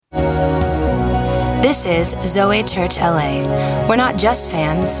This is Zoe Church LA. We're not just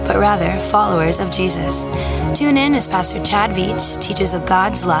fans, but rather followers of Jesus. Tune in as Pastor Chad Veach teaches of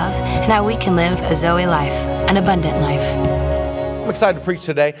God's love and how we can live a Zoe life, an abundant life. I'm excited to preach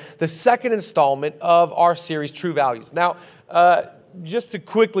today the second installment of our series, True Values. Now, just to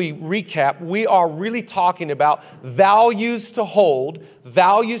quickly recap, we are really talking about values to hold,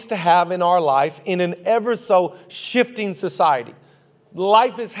 values to have in our life in an ever so shifting society.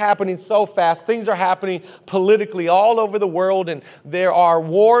 Life is happening so fast. Things are happening politically all over the world, and there are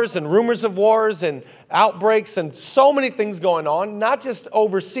wars and rumors of wars and outbreaks and so many things going on, not just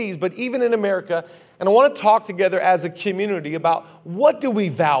overseas, but even in America. And I want to talk together as a community about what do we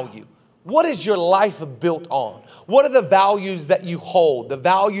value? What is your life built on? What are the values that you hold, the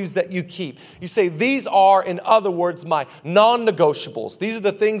values that you keep? You say, these are, in other words, my non-negotiables. These are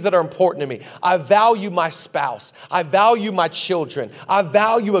the things that are important to me. I value my spouse. I value my children. I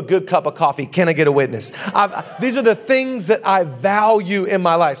value a good cup of coffee. Can I get a witness? These are the things that I value in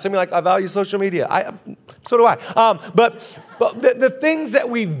my life. Some of you are like, I value social media. So do I. But the things that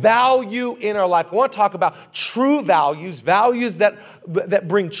we value in our life, I want to talk about true values, values that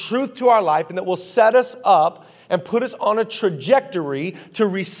bring truth to our life and that will set us up and put us on a trajectory to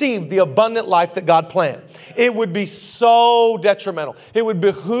receive the abundant life that God planned. It would be so detrimental. It would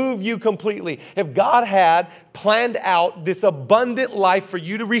behoove you completely if God had planned out this abundant life for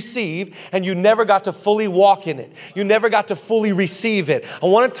you to receive and you never got to fully walk in it. You never got to fully receive it. I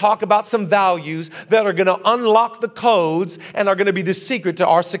want to talk about some values that are going to unlock the codes and are going to be the secret to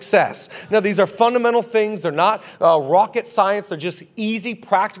our success. Now, these are fundamental things. They're not rocket science. They're just easy,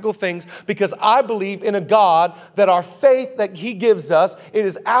 practical things because I believe in a God that our faith that He gives us, it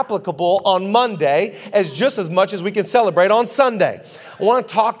is applicable on Monday as just as much as we can celebrate on Sunday. I want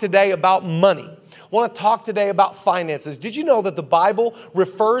to talk today about money. I want to talk today about finances. Did you know that the Bible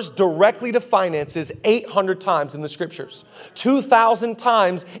refers directly to finances 800 times in the scriptures? 2,000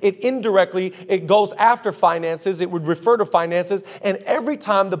 times it goes after finances. It would refer to finances. And every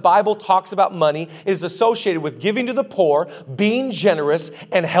time the Bible talks about money, it is associated with giving to the poor, being generous,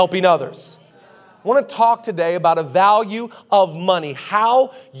 and helping others. I want to talk today about a value of money,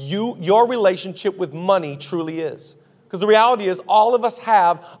 how your relationship with money truly is. Because the reality is all of us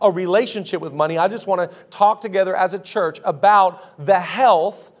have a relationship with money. I just want to talk together as a church about the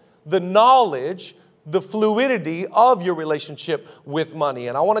health, the knowledge, the fluidity of your relationship with money.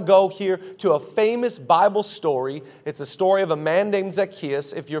 And I want to go here to a famous Bible story. It's a story of a man named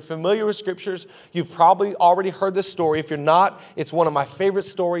Zacchaeus. If you're familiar with scriptures, you've probably already heard this story. If you're not, it's one of my favorite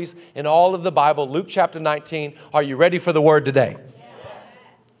stories in all of the Bible. Luke chapter 19. Are you ready for the word today?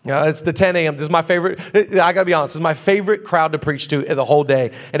 Yeah, it's the 10 a.m. This is my favorite. I got to be honest. This is my favorite crowd to preach to the whole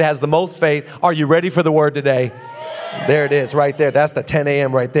day. It has the most faith. Are you ready for the word today? There it is right there. That's the 10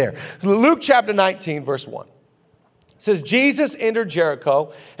 a.m. right there. Luke chapter 19, verse 1. It says, Jesus entered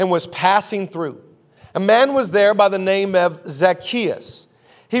Jericho and was passing through. A man was there by the name of Zacchaeus.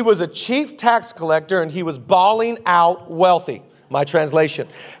 He was a chief tax collector and he was bawling out wealthy. My translation.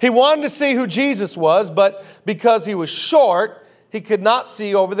 He wanted to see who Jesus was, but because he was short, he could not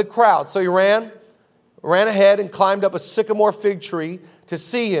see over the crowd. So he ran ahead and climbed up a sycamore fig tree to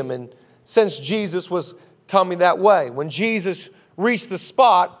see him. And since Jesus was coming that way, when Jesus reached the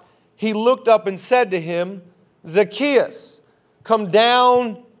spot, he looked up and said to him, Zacchaeus, come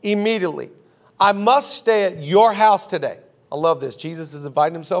down immediately. I must stay at your house today. I love this. Jesus is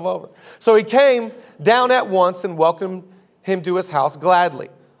inviting himself over. So he came down at once and welcomed him to his house gladly.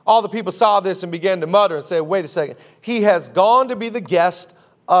 All the people saw this and began to mutter and say, wait a second. He has gone to be the guest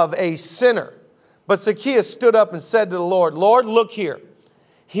of a sinner. But Zacchaeus stood up and said to the Lord, Lord, look here.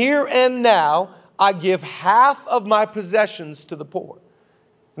 Here and now I give half of my possessions to the poor.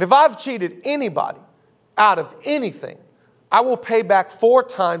 And if I've cheated anybody out of anything, I will pay back 4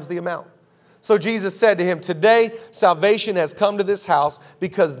 times the amount. So Jesus said to him, today salvation has come to this house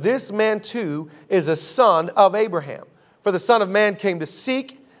because this man too is a son of Abraham. For the Son of Man came to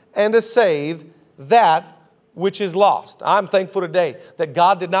seek and to save that which is lost. I'm thankful today that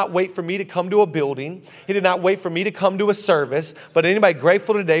God did not wait for me to come to a building. He did not wait for me to come to a service. But anybody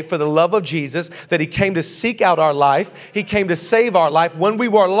grateful today for the love of Jesus, that He came to seek out our life. He came to save our life. When we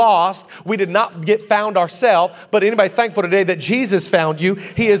were lost, we did not get found ourselves. But anybody thankful today that Jesus found you?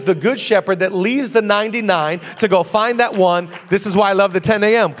 He is the good shepherd that leaves the 99 to go find that one. This is why I love the 10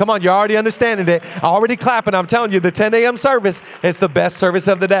 a.m. Come on, you're already understanding it. Already clapping. I'm telling you, the 10 a.m. service is the best service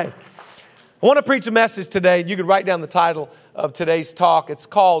of the day. I want to preach a message today. You could write down the title of today's talk. It's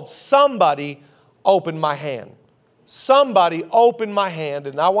called Somebody Open My Hand. Somebody open my hand.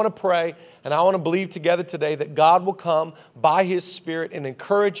 And I want to pray And I want to believe together today that God will come by His Spirit and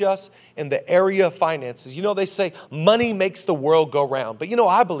encourage us in the area of finances. You know, they say money makes the world go round. But you know,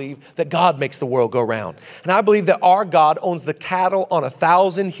 I believe that God makes the world go round. And I believe that our God owns the cattle on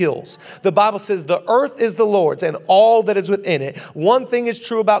 1,000 hills. The Bible says the earth is the Lord's and all that is within it. One thing is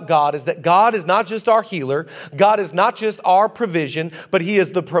true about God is that God is not just our healer. God is not just our provision, but He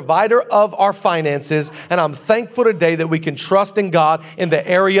is the provider of our finances. And I'm thankful today that we can trust in God in the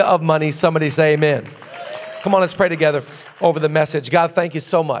area of money. Somebody say amen. Come on, let's pray together over the message. God, thank you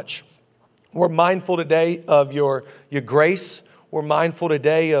so much. We're mindful today of your grace. We're mindful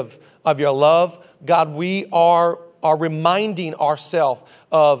today of your love. God, we are reminding ourselves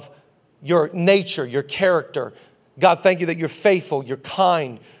of your nature, your character. God, thank you that you're faithful, you're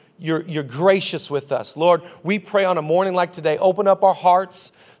kind, you're gracious with us. Lord, we pray on a morning like today, open up our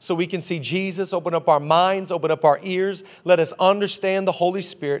hearts so we can see Jesus, open up our minds, open up our ears. Let us understand the Holy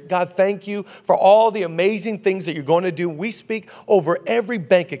Spirit. God, thank you for all the amazing things that you're going to do. We speak over every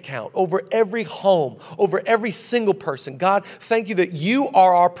bank account, over every home, over every single person. God, thank you that you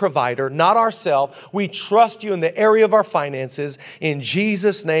are our provider, not ourselves. We trust you in the area of our finances. In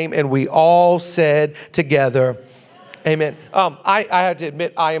Jesus' name, and we all said together, amen. I have to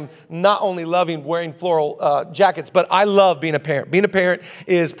admit, I am not only loving wearing floral jackets, but I love being a parent. Being a parent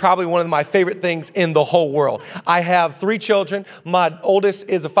is probably one of my favorite things in the whole world. I have 3 children. My oldest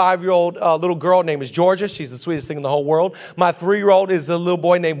is a 5-year-old little girl named Georgia. She's the sweetest thing in the whole world. My 3-year-old is a little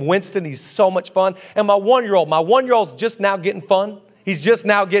boy named Winston. He's so much fun. And my 1-year-old's just now getting fun. He's just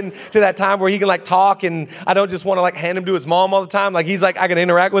now getting to that time where he can like talk, and I don't just want to like hand him to his mom all the time. Like he's like, I can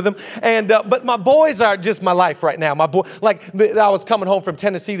interact with him. And but my boys are just my life right now. My boy, I was coming home from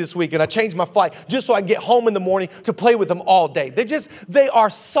Tennessee this week, and I changed my flight just so I can get home in the morning to play with them all day. They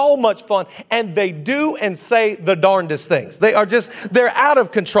are so much fun, and they do and say the darndest things. They're out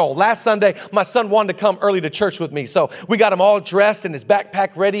of control. Last Sunday, my son wanted to come early to church with me, so we got him all dressed and his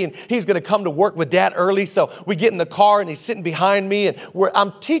backpack ready, and he's going to come to work with Dad early. So we get in the car, and he's sitting behind me. And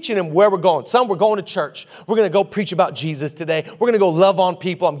I'm teaching him where we're going. Son, we're going to church. We're going to go preach about Jesus today. We're going to go love on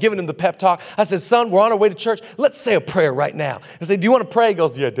people. I'm giving him the pep talk. I said, son, we're on our way to church. Let's say a prayer right now. I said, do you want to pray? He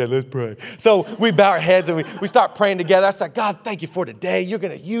goes, yeah, Dad, let's pray. So we bow our heads and we start praying together. I said, God, thank you for today. You're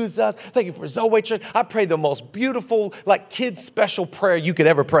going to use us. Thank you for Zoe Church. I prayed the most beautiful, like kids special prayer you could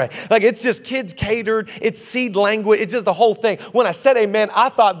ever pray. Like it's just kids catered. It's seed language. It's just the whole thing. When I said amen, I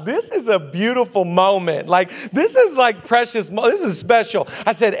thought this is a beautiful moment. Like this is like precious. This is special.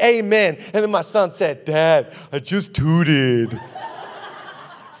 I said, amen. And then my son said, Dad, I just tooted.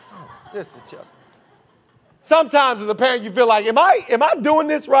 This is just... Sometimes as a parent, you feel like, am I doing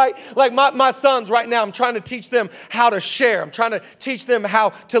this right? Like my sons right now, I'm trying to teach them how to share. I'm trying to teach them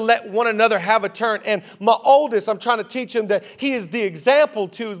how to let one another have a turn. And my oldest, I'm trying to teach him that he is the example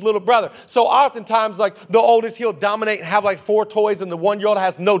to his little brother. So oftentimes, like the oldest, he'll dominate and have like 4 toys, and the 1-year-old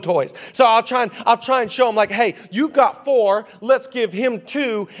has no toys. So I'll try and show him like, hey, you've got 4, let's give him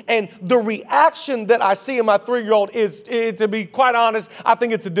 2. And the reaction that I see in my 3-year-old is, to be quite honest, I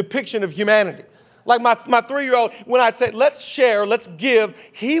think it's a depiction of humanity. Like my 3-year-old, when I say, let's share, let's give,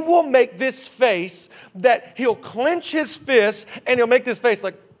 he will make this face that he'll clench his fist and he'll make this face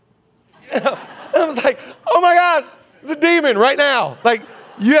like, and I was like, oh my gosh, it's a demon right now. Like,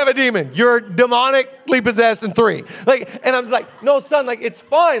 you have a demon. You're demonically possessed in 3. And I was like, no, son, like, it's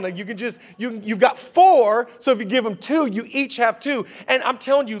fine. Like, you can just, you've got 4. So if you give them 2, you each have 2. And I'm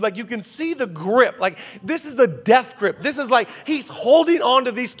telling you, like, you can see the grip. Like, this is a death grip. This is like, he's holding on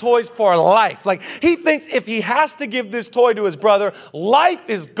to these toys for life. Like, he thinks if he has to give this toy to his brother, life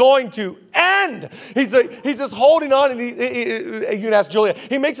is going to end. He's just holding on, and you can ask Julia,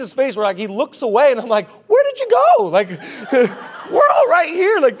 he makes his face where like he looks away, and I'm like, where did you go? Like, we're all right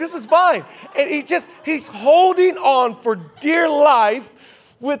here. Like, this is fine. And he's holding on for dear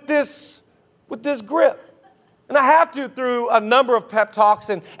life with this grip. And I have to, through a number of pep talks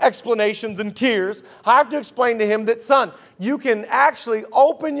and explanations and tears, I have to explain to him that, son, you can actually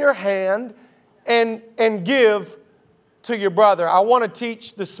open your hand and give to your brother. I want to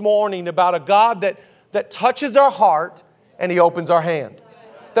teach this morning about a God that touches our heart and He opens our hand.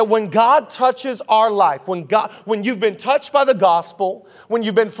 That when God touches our life, when you've been touched by the gospel, when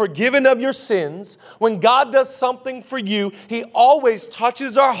you've been forgiven of your sins, when God does something for you, He always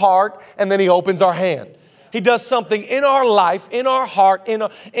touches our heart and then He opens our hand. He does something in our life, in our heart, in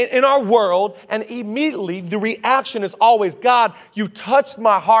our world, and immediately the reaction is always, God, you touched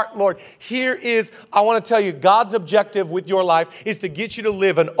my heart, Lord. I want to tell you, God's objective with your life is to get you to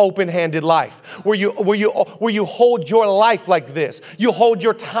live an open-handed life, where you hold your life like this. You hold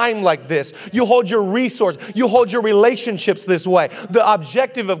your time like this. You hold your resource. You hold your relationships this way. The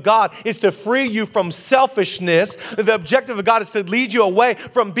objective of God is to free you from selfishness. The objective of God is to lead you away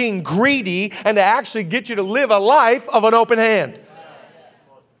from being greedy and to actually get you to live a life of an open hand.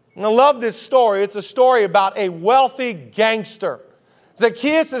 And I love this story. It's a story about a wealthy gangster.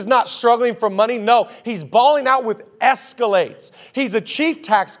 Zacchaeus is not struggling for money. No, he's balling out with escalades. He's a chief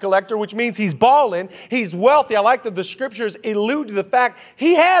tax collector, which means he's balling. He's wealthy. I like that the scriptures allude to the fact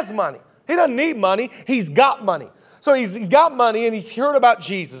he has money. He doesn't need money. He's got money. So he's got money and he's heard about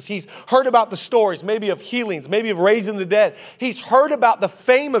Jesus. He's heard about the stories, maybe of healings, maybe of raising the dead. He's heard about the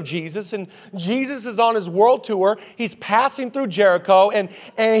fame of Jesus, and Jesus is on his world tour. He's passing through Jericho, and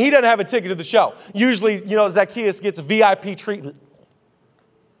he doesn't have a ticket to the show. Usually, Zacchaeus gets VIP treatment.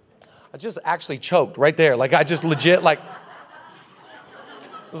 I just actually choked right there. Like I just legit, it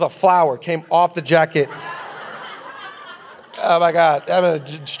was a flower came off the jacket. Oh my God, I'm going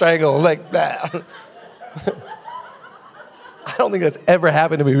to strangle like that. I don't think that's ever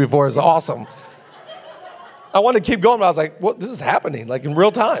happened to me before. It's awesome. I wanted to keep going, but I was like, what? This is happening, like in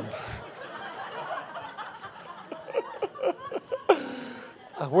real time.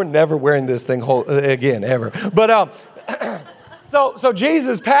 We're never wearing this thing again, ever. But so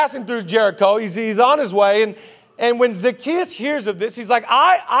Jesus is passing through Jericho. He's on his way. And when Zacchaeus hears of this, he's like,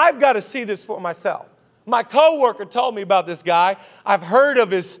 I've got to see this for myself. My coworker told me about this guy. I've heard of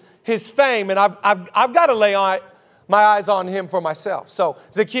his fame, and I've got to lay my eyes on him for myself. So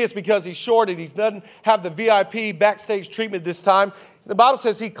Zacchaeus, because he's short and he doesn't have the VIP backstage treatment this time, the Bible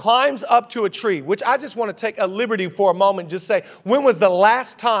says he climbs up to a tree, which I just want to take a liberty for a moment and just say, when was the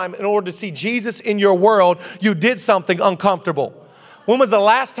last time in order to see Jesus in your world, you did something uncomfortable? When was the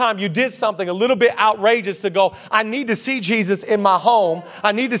last time you did something a little bit outrageous to go, I need to see Jesus in my home.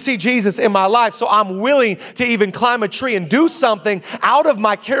 I need to see Jesus in my life. So I'm willing to even climb a tree and do something out of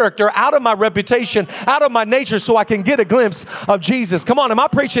my character, out of my reputation, out of my nature so I can get a glimpse of Jesus. Come on, am I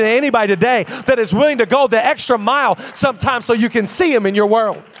preaching to anybody today that is willing to go the extra mile sometimes so you can see him in your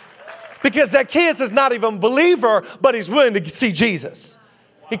world? Because Zacchaeus is not even a believer, but he's willing to see Jesus.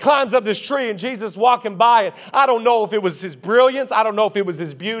 He climbs up this tree and Jesus walking by, and I don't know if it was his brilliance. I don't know if it was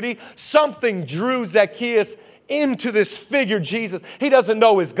his beauty. Something drew Zacchaeus into this figure, Jesus. He doesn't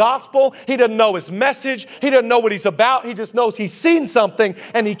know his gospel. He doesn't know his message. He doesn't know what he's about. He just knows he's seen something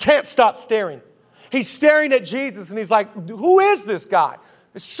and he can't stop staring. He's staring at Jesus and he's like, who is this guy?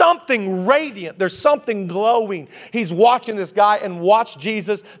 There's something radiant. There's something glowing. He's watching this guy and watch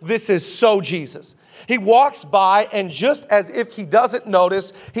Jesus. This is so Jesus. He walks by, and just as if he doesn't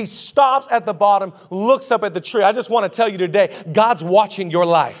notice, he stops at the bottom, looks up at the tree. I just want to tell you today, God's watching your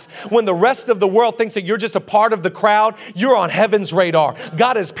life. When the rest of the world thinks that you're just a part of the crowd, you're on heaven's radar.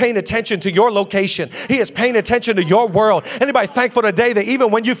 God is paying attention to your location. He is paying attention to your world. Anybody thankful today that even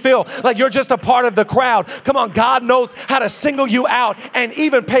when you feel like you're just a part of the crowd, come on, God knows how to single you out and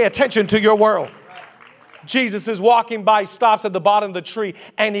even pay attention to your world. Jesus is walking by, stops at the bottom of the tree,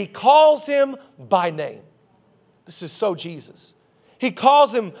 and he calls him by name. This is so Jesus. He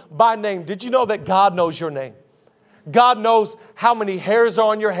calls him by name. Did you know that God knows your name? God knows how many hairs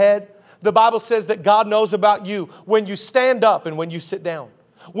are on your head. The Bible says that God knows about you when you stand up and when you sit down,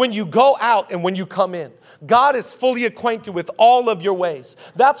 when you go out and when you come in. God is fully acquainted with all of your ways.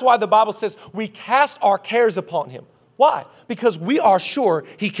 That's why the Bible says we cast our cares upon him. Why? Because we are sure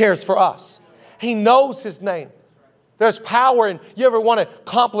he cares for us. He knows his name. There's power in, you ever want to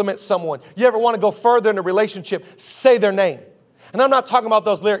compliment someone? You ever want to go further in a relationship? Say their name. And I'm not talking about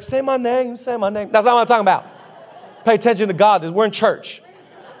those lyrics. Say my name, say my name. That's not what I'm talking about. Pay attention to God. We're in church.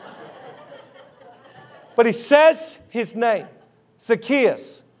 But he says his name.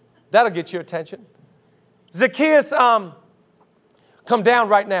 Zacchaeus. That'll get your attention. Zacchaeus, come down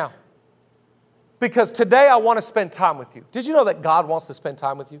right now. Because today I want to spend time with you. Did you know that God wants to spend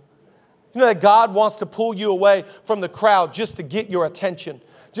time with you? You know that God wants to pull you away from the crowd just to get your attention,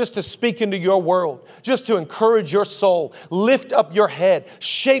 just to speak into your world, just to encourage your soul, lift up your head,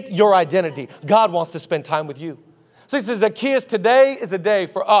 shape your identity. God wants to spend time with you. So he says, Zacchaeus, today is a day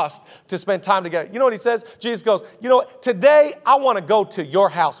for us to spend time together. You know what he says? Jesus goes, you know what? Today I want to go to your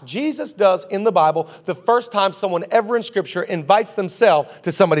house. Jesus does in the Bible the first time someone ever in Scripture invites themselves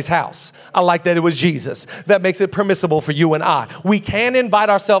to somebody's house. I like that it was Jesus. That makes it permissible for you and I. We can invite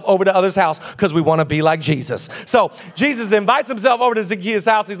ourselves over to others' house because we want to be like Jesus. So Jesus invites himself over to Zacchaeus'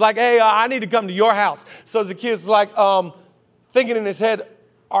 house. He's like, hey, I need to come to your house. So Zacchaeus is like, thinking in his head,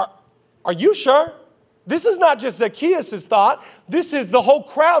 are you sure? This is not just Zacchaeus' thought. This is the whole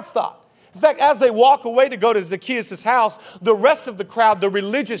crowd's thought. In fact, as they walk away to go to Zacchaeus' house, the rest of the crowd, the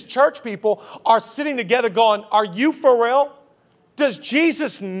religious church people, are sitting together going, are you for real? Does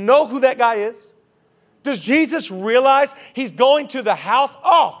Jesus know who that guy is? Does Jesus realize he's going to the house?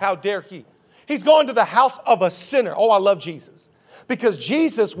 Oh, how dare he? He's going to the house of a sinner. Oh, I love Jesus. Because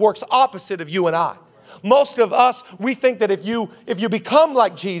Jesus works opposite of you and I. Most of us, we think that if you become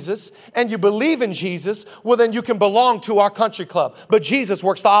like Jesus and you believe in Jesus, well, then you can belong to our country club. But Jesus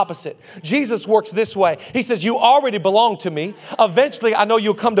works the opposite. Jesus works this way. He says, you already belong to me. Eventually, I know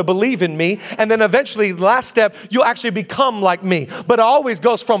you'll come to believe in me. And then eventually, last step, you'll actually become like me. But it always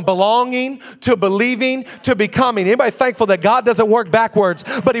goes from belonging to believing to becoming. Anybody thankful that God doesn't work backwards,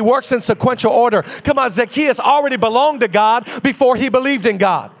 but he works in sequential order? Come on, Zacchaeus already belonged to God before he believed in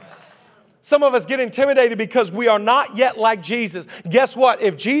God. Some of us get intimidated because we are not yet like Jesus. Guess what?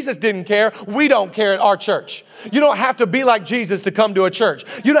 If Jesus didn't care, we don't care at our church. You don't have to be like Jesus to come to a church.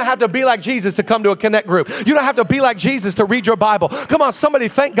 You don't have to be like Jesus to come to a connect group. You don't have to be like Jesus to read your Bible. Come on, somebody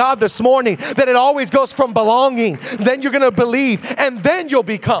thank God this morning that it always goes from belonging. Then you're going to believe, and then you'll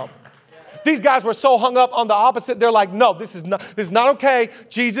become. These guys were so hung up on the opposite. They're like, no, this is not okay.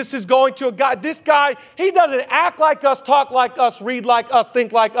 Jesus is going to a guy. This guy, he doesn't act like us, talk like us, read like us,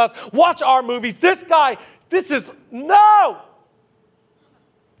 think like us, watch our movies. This guy, no.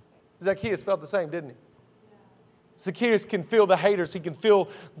 Zacchaeus felt the same, didn't he? Zacchaeus can feel the haters. He can feel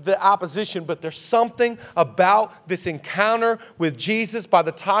the opposition. But there's something about this encounter with Jesus. By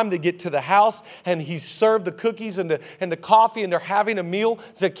the time they get to the house and he's served the cookies and the coffee and they're having a meal,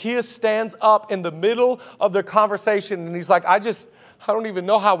 Zacchaeus stands up in the middle of their conversation and he's like, I don't even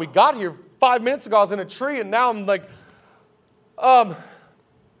know how we got here. 5 minutes ago I was in a tree and now I'm like, I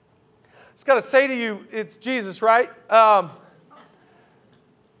just got to say to you, it's Jesus, right? I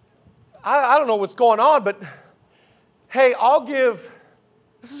don't know what's going on, but hey, this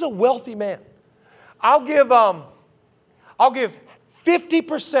is a wealthy man. I'll give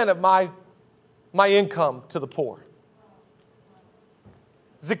 50% of my income to the poor.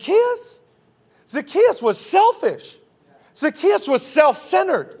 Zacchaeus was selfish. Zacchaeus was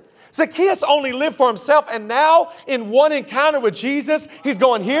self-centered. Zacchaeus only lived for himself, and now in one encounter with Jesus, he's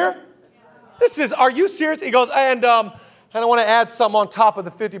going, here? Are you serious? He goes, and I want to add some on top of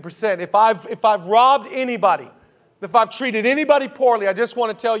the 50%. If I've robbed anybody, if I've treated anybody poorly, I just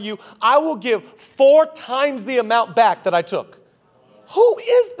want to tell you, I will give 4 times the amount back that I took. Who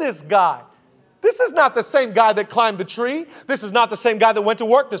is this guy? This is not the same guy that climbed the tree. This is not the same guy that went to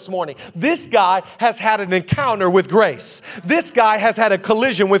work this morning. This guy has had an encounter with grace. This guy has had a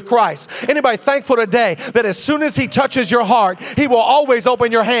collision with Christ. Anybody thankful today that as soon as he touches your heart, he will always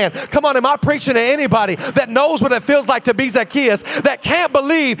open your hand? Come on, am I preaching to anybody that knows what it feels like to be Zacchaeus, that can't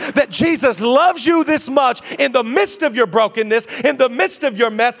believe that Jesus loves you this much in the midst of your brokenness, in the midst of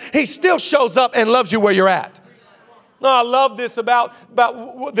your mess, he still shows up and loves you where you're at? No, I love this about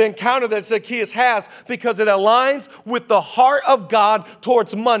the encounter that Zacchaeus has because it aligns with the heart of God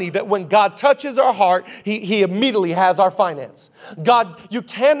towards money, that when God touches our heart, he immediately has our finance. God, you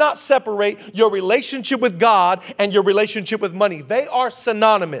cannot separate your relationship with God and your relationship with money. They are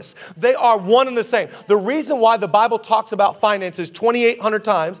synonymous. They are one and the same. The reason why the Bible talks about finances 2,800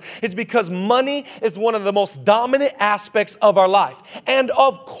 times is because money is one of the most dominant aspects of our life. And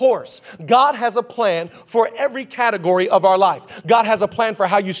of course, God has a plan for every category of our life. God has a plan for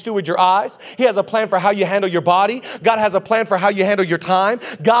how you steward your eyes. He has a plan for how you handle your body. God has a plan for how you handle your time.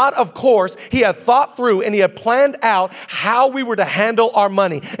 God, of course, he had thought through and he had planned out how we were to handle our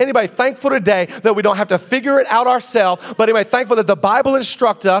money. Anybody thankful today that we don't have to figure it out ourselves, but anybody thankful that the Bible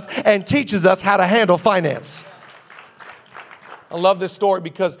instructs us and teaches us how to handle finance? I love this story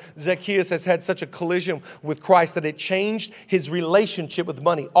because Zacchaeus has had such a collision with Christ that it changed his relationship with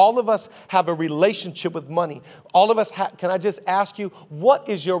money. All of us have a relationship with money. All of us can I just ask you, what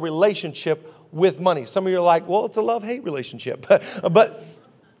is your relationship with money? Some of you are like, well, it's a love-hate relationship. But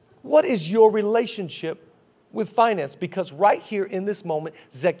what is your relationship with finance? Because right here in this moment,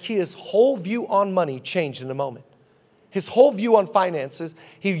 Zacchaeus' whole view on money changed in a moment. His whole view on finances,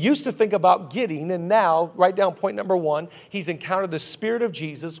 he used to think about getting, and now, write down point number 1, he's encountered the Spirit of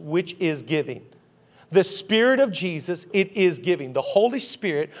Jesus, which is giving. The Spirit of Jesus, it is giving. The Holy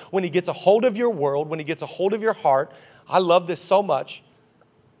Spirit, when He gets a hold of your world, when He gets a hold of your heart, I love this so much,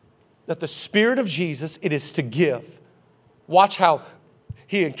 that the Spirit of Jesus, it is to give. Watch how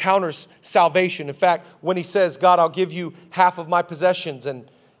He encounters salvation. In fact, when He says, God, I'll give you half of my possessions and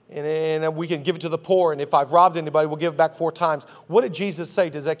we can give it to the poor. And if I've robbed anybody, we'll give it back 4 times. What did Jesus say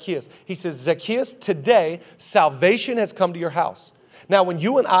to Zacchaeus? He says, Zacchaeus, today salvation has come to your house. Now, when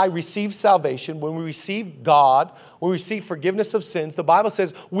you and I receive salvation, when we receive God, we receive forgiveness of sins, the Bible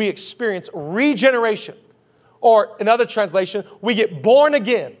says we experience regeneration. Or another translation, we get born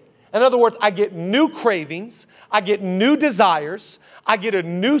again. In other words, I get new cravings, I get new desires, I get a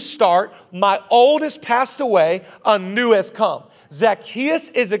new start. My old has passed away, a new has come. Zacchaeus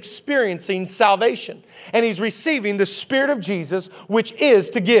is experiencing salvation, and he's receiving the Spirit of Jesus, which is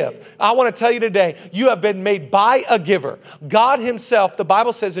to give. I want to tell you today, you have been made by a giver. God Himself, the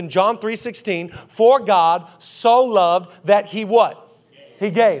Bible says in John 3:16, for God so loved that He what? He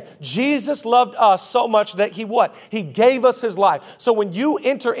gave. Jesus loved us so much that He what? He gave us His life. So when you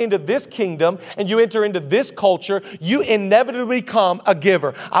enter into this kingdom and you enter into this culture, you inevitably become a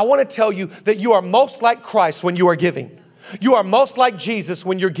giver. I want to tell you that you are most like Christ when you are giving. You are most like Jesus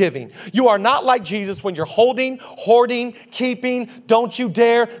when you're giving. You are not like Jesus when you're holding, hoarding, keeping. Don't you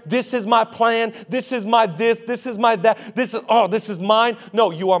dare. This is my plan. This is my this. This is my that. This is mine.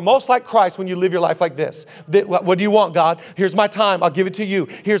 No, you are most like Christ when you live your life like this. What do you want, God? Here's my time. I'll give it to you.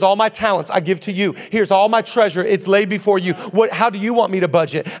 Here's all my talents. I give to you. Here's all my treasure. It's laid before you. How do you want me to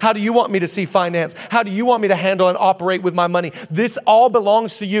budget? How do you want me to see finance? How do you want me to handle and operate with my money? This all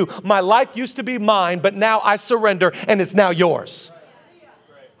belongs to you. My life used to be mine, but now I surrender, and it's now yours.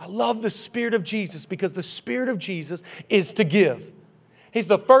 I love the Spirit of Jesus because the Spirit of Jesus is to give. He's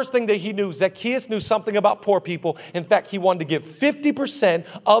the first thing that he knew. Zacchaeus knew something about poor people. In fact, he wanted to give 50%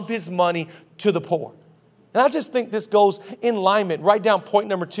 of his money to the poor. And I just think this goes in alignment. Write down point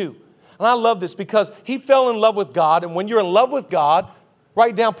number 2. And I love this because he fell in love with God. And when you're in love with God,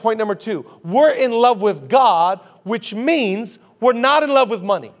 write down point number 2. We're in love with God, which means we're not in love with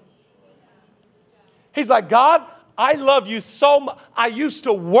money. He's like, God, I love you so much. I used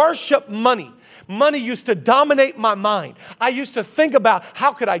to worship money. Money used to dominate my mind. I used to think about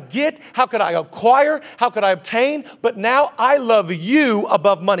how could I get, how could I acquire, how could I obtain, but now I love you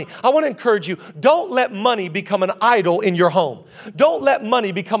above money. I want to encourage you, don't let money become an idol in your home. Don't let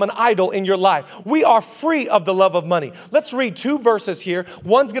money become an idol in your life. We are free of the love of money. Let's read 2 verses here.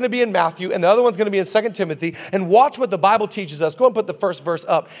 One's going to be in Matthew and the other one's going to be in 2 Timothy, and watch what the Bible teaches us. Go and put the first verse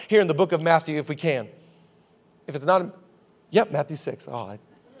up here in the book of Matthew if we can. If it's not, Matthew 6.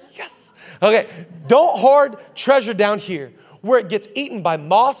 Yes. Okay, don't hoard treasure down here where it gets eaten by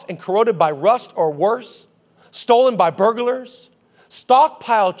moths and corroded by rust or worse, stolen by burglars.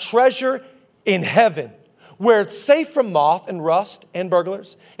 Stockpile treasure in heaven where it's safe from moth and rust and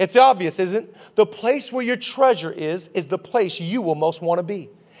burglars. It's obvious, isn't it? The place where your treasure is the place you will most want to be.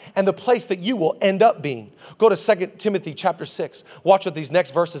 And the place that you will end up being. Go to 2 Timothy chapter 6. Watch what these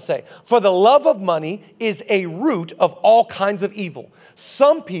next verses say. For the love of money is a root of all kinds of evil.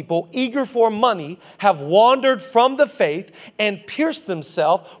 Some people, eager for money, have wandered from the faith and pierced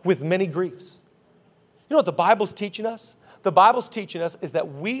themselves with many griefs. You know what the Bible's teaching us? The Bible's teaching us is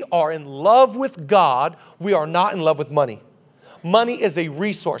that we are in love with God. We are not in love with money. Money is a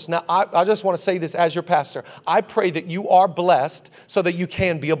resource. Now, I just want to say this as your pastor. I pray that you are blessed so that you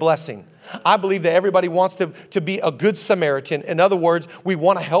can be a blessing. I believe that everybody wants to be a good Samaritan. In other words, we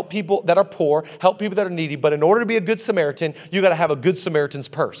want to help people that are poor, help people that are needy. But in order to be a good Samaritan, you got to have a good Samaritan's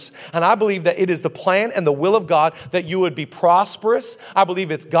purse. And I believe that it is the plan and the will of God that you would be prosperous. I believe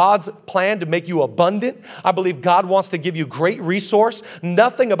it's God's plan to make you abundant. I believe God wants to give you great resource.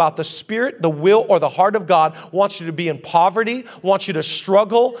 Nothing about the spirit, the will, or the heart of God wants you to be in poverty, wants you to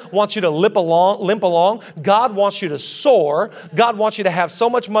struggle, wants you to limp along. God wants you to soar. God wants you to have so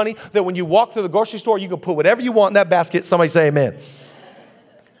much money that when you walk through the grocery store, you can put whatever you want in that basket. Somebody say amen.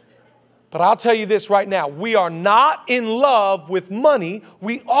 But I'll tell you this right now. We are not in love with money.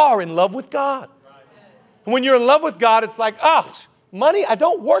 We are in love with God. And when you're in love with God, it's like, money, I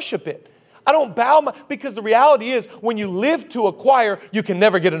don't worship it. I don't bow because the reality is when you live to acquire, you can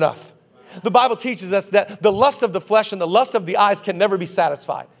never get enough. The Bible teaches us that the lust of the flesh and the lust of the eyes can never be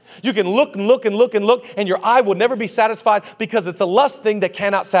satisfied. You can look and look and look and look, and your eye will never be satisfied because it's a lust thing that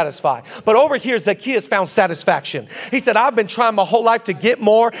cannot satisfy. But over here, Zacchaeus found satisfaction. He said, I've been trying my whole life to get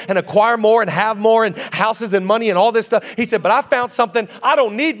more and acquire more and have more and houses and money and all this stuff. He said, but I found something. I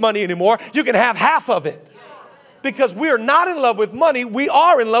don't need money anymore. You can have half of it. Because we are not in love with money. We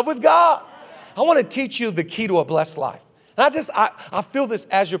are in love with God. I want to teach you the key to a blessed life. And I feel this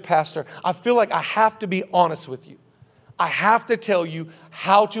as your pastor. I feel like I have to be honest with you. I have to tell you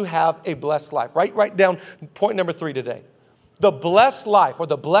how to have a blessed life. Write down point number 3 today. The blessed life or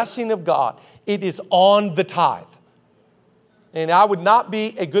the blessing of God, it is on the tithe. And I would not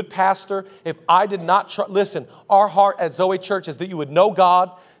be a good pastor if I did not listen, our heart at Zoe Church is that you would know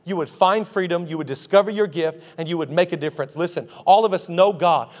God, you would find freedom, you would discover your gift, and you would make a difference. Listen, all of us know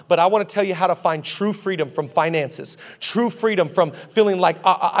God, but I want to tell you how to find true freedom from finances, true freedom from feeling like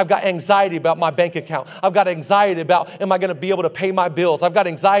I've got anxiety about my bank account. I've got anxiety about, am I going to be able to pay my bills? I've got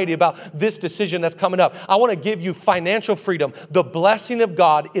anxiety about this decision that's coming up. I want to give you financial freedom. The blessing of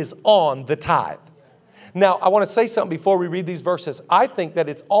God is on the tithe. Now, I want to say something before we read these verses. I think that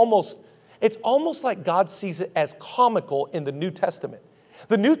it's almost like God sees it as comical in the New Testament.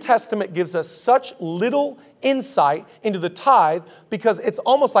 The New Testament gives us such little insight into the tithe because it's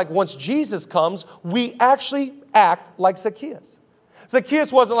almost like once Jesus comes, we actually act like Zacchaeus.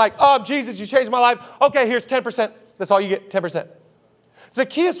 Zacchaeus wasn't like, oh, Jesus, you changed my life. Okay, here's 10%. That's all you get, 10%.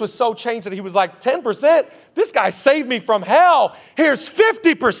 Zacchaeus was so changed that he was like, 10%? This guy saved me from hell. Here's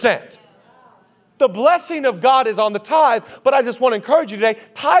 50%. The blessing of God is on the tithe, but I just want to encourage you today,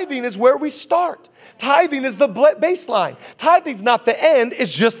 tithing is where we start. Tithing is the baseline. Tithing is not the end,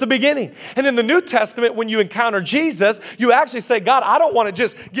 it's just the beginning. And in the New Testament, when you encounter Jesus, you actually say, God, I don't want to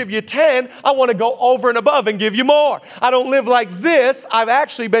just give you 10. I want to go over and above and give you more. I don't live like this. I've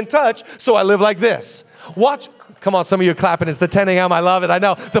actually been touched, so I live like this. Watch. Come on, some of you are clapping. It's the 10 a.m. I love it. I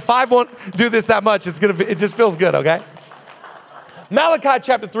know. The 5 won't do this that much. It just feels good, okay? Malachi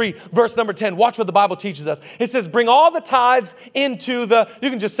chapter 3, verse number 10. Watch what the Bible teaches us. It says, bring all the tithes into you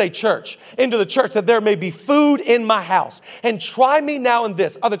can just say church, into the church, that there may be food in my house. And try me now in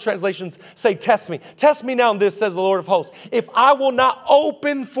this. Other translations say, test me. Test me now in this, says the Lord of hosts. If I will not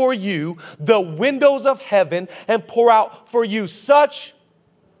open for you the windows of heaven and pour out for you such,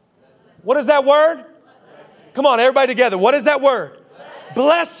 what is that word? Come on, everybody together. What is that word?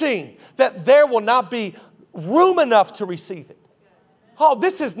 Blessing. That there will not be room enough to receive it. Oh,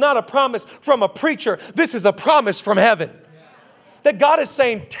 this is not a promise from a preacher. This is a promise from heaven. That God is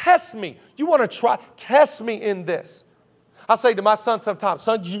saying, test me. You want to try? Test me in this. I say to my son sometimes,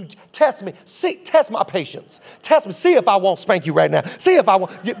 son, you test me. Test my patience. Test me. See if I won't spank you right now. See if I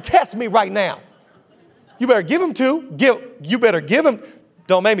won't. Test me right now. You better give him 2. You better give him.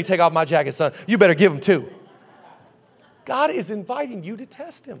 Don't make me take off my jacket, son. You better give him 2. God is inviting you to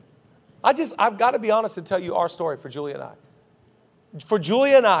test him. I've got to be honest and tell you our story for Julia and I. For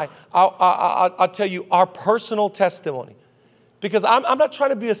Julia and I'll tell you our personal testimony. Because I'm not trying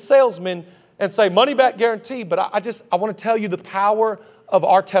to be a salesman and say money back guarantee, but I want to tell you the power of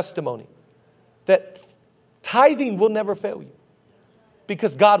our testimony. That tithing will never fail you.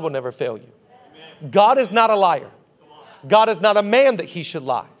 Because God will never fail you. God is not a liar. God is not a man that he should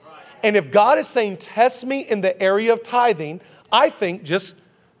lie. And if God is saying, test me in the area of tithing, I think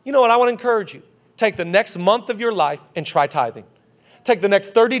you know what, I want to encourage you. Take the next month of your life and try tithing. Take the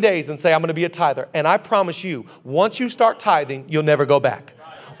next 30 days and say, I'm going to be a tither. And I promise you, once you start tithing, you'll never go back.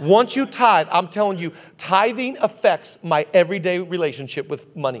 Once you tithe, I'm telling you, tithing affects my everyday relationship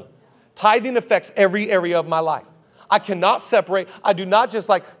with money. Tithing affects every area of my life. I cannot separate. I do not just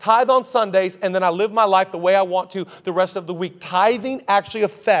like tithe on Sundays and then I live my life the way I want to the rest of the week. Tithing actually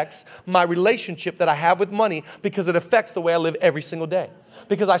affects my relationship that I have with money because it affects the way I live every single day.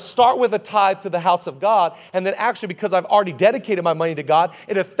 Because I start with a tithe to the house of God, and then actually because I've already dedicated my money to God,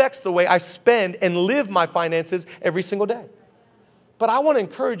 it affects the way I spend and live my finances every single day. But I want to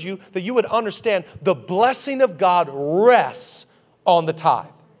encourage you that you would understand the blessing of God rests on the tithe.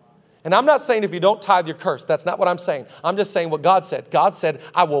 And I'm not saying if you don't tithe, you're cursed. That's not what I'm saying. I'm just saying what God said. God said,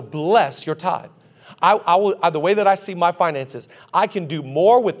 I will bless your tithe. The way that I see my finances, I can do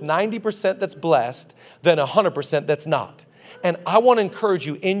more with 90% that's blessed than 100% that's not. And I want to encourage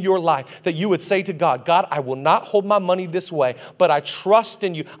you in your life that you would say to God, God, I will not hold my money this way, but I trust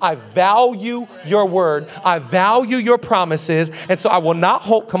in you. I value your word. I value your promises. And so I will not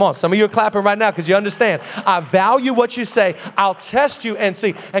hold. Come on, some of you are clapping right now because you understand. I value what you say. I'll test you and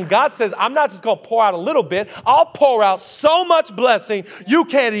see. And God says, I'm not just going to pour out a little bit. I'll pour out so much blessing, you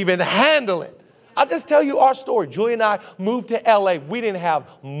can't even handle it. I'll just tell you our story. Julia and I moved to LA. We didn't have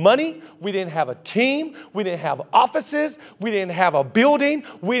money. We didn't have a team. We didn't have offices. We didn't have a building.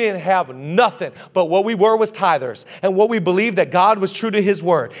 We didn't have nothing. But what we were was tithers. And what we believed that God was true to his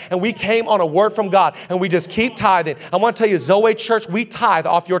word. And we came on a word from God. And we just keep tithing. I want to tell you, Zoe Church, we tithe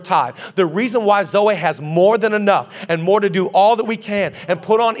off your tithe. The reason why Zoe has more than enough and more to do all that we can and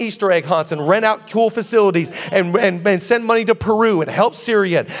put on Easter egg hunts and rent out cool facilities and send money to Peru and help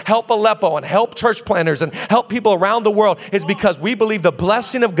Syria and help Aleppo and help church planters and help people around the world is because we believe the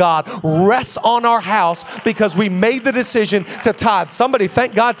blessing of God rests on our house because we made the decision to tithe. Somebody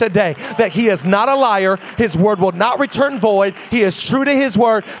thank God today that he is not a liar. His word will not return void. He is true to his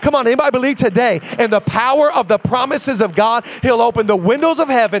word. Come on, anybody believe today in the power of the promises of God? He'll open the windows of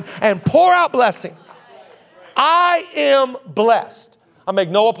heaven and pour out blessing. I am blessed. I make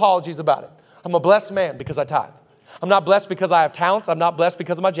no apologies about it. I'm a blessed man because I tithe. I'm not blessed because I have talents. I'm not blessed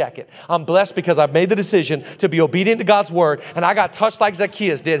because of my jacket. I'm blessed because I've made the decision to be obedient to God's word. And I got touched like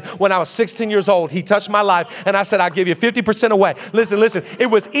Zacchaeus did when I was 16 years old. He touched my life and I said, I'll give you 50% away. Listen. It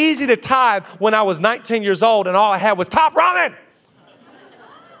was easy to tithe when I was 19 years old and all I had was top ramen.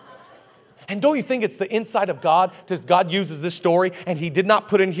 And don't you think it's the insight of God? God uses this story and he did not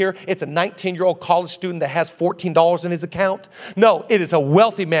put in here, it's a 19-year-old college student that has $14 in his account. No, it is a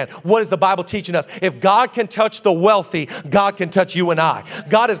wealthy man. What is the Bible teaching us? If God can touch the wealthy, God can touch you and I.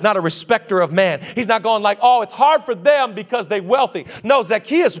 God is not a respecter of man. He's not going like, oh, it's hard for them because they're wealthy. No,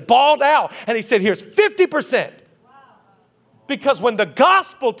 Zacchaeus bawled out and he said, here's 50%. Because when the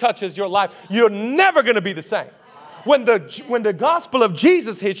gospel touches your life, you're never going to be the same. When the gospel of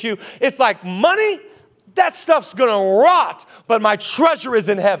Jesus hits you, it's like money, that stuff's going to rot. But my treasure is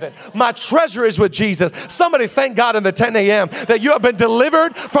in heaven. My treasure is with Jesus. Somebody thank God in the 10 a.m. that you have been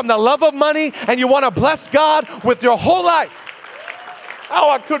delivered from the love of money and you want to bless God with your whole life. Oh,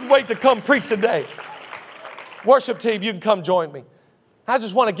 I couldn't wait to come preach today. Worship team, you can come join me. I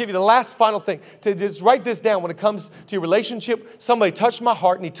just want to give you the last final thing to just write this down when it comes to your relationship. Somebody touched my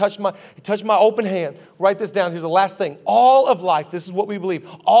heart and he touched my open hand. Write this down. Here's the last thing. All of life, this is what we believe.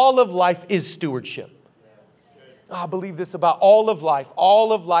 All of life is stewardship. I believe this about all of life.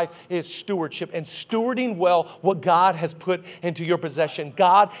 All of life is stewardship and stewarding well what God has put into your possession.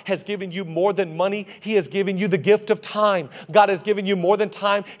 God has given you more than money. He has given you the gift of time. God has given you more than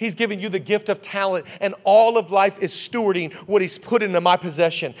time. He's given you the gift of talent. And all of life is stewarding what he's put into my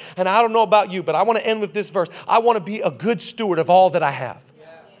possession. And I don't know about you, but I want to end with this verse. I want to be a good steward of all that I have.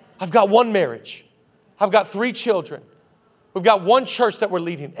 I've got one marriage. I've got 3 children. We've got one church that we're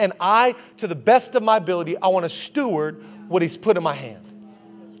leading. And I, to the best of my ability, I want to steward what he's put in my hand.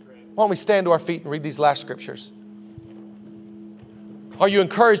 Why don't we stand to our feet and read these last scriptures? Are you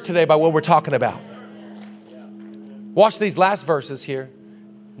encouraged today by what we're talking about? Watch these last verses here.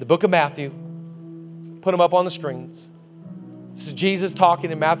 The book of Matthew. Put them up on the screens. This is Jesus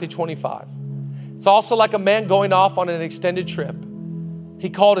talking in Matthew 25. It's also like a man going off on an extended trip. He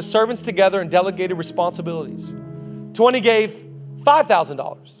called his servants together and delegated responsibilities. To one he gave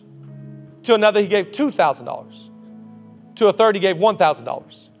 $5,000. To another he gave $2,000. To a third he gave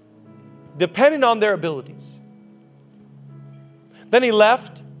 $1,000. Depending on their abilities. Then he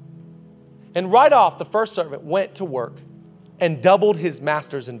left, and right off the first servant went to work and doubled his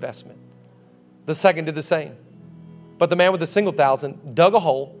master's investment. The second did the same. But the man with the single thousand dug a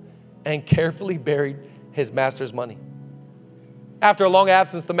hole and carefully buried his master's money. After a long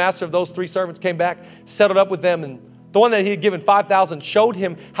absence, the master of those 3 servants came back, settled up with them, and the one that he had given $5,000 showed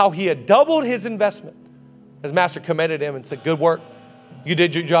him how he had doubled his investment. His master commended him and said, good work. You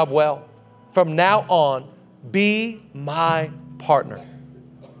did your job well. From now on, be my partner.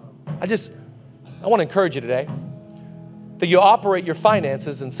 I want to encourage you today that you operate your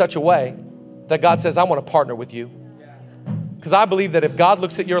finances in such a way that God says, I want to partner with you. Because I believe that if God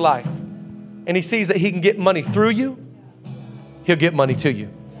looks at your life and he sees that he can get money through you, he'll get money to you.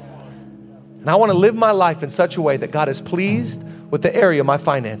 And I want to live my life in such a way that God is pleased with the area of my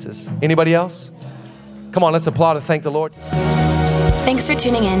finances. Anybody else? Come on, let's applaud and thank the Lord. Thanks for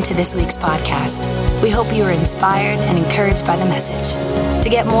tuning in to this week's podcast. We hope you were inspired and encouraged by the message. To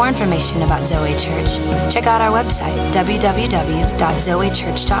get more information about Zoe Church, check out our website,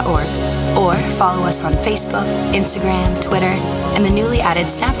 www.zoechurch.org, or follow us on Facebook, Instagram, Twitter, and the newly added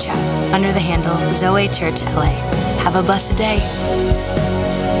Snapchat under the handle Zoe Church LA. Have a blessed day.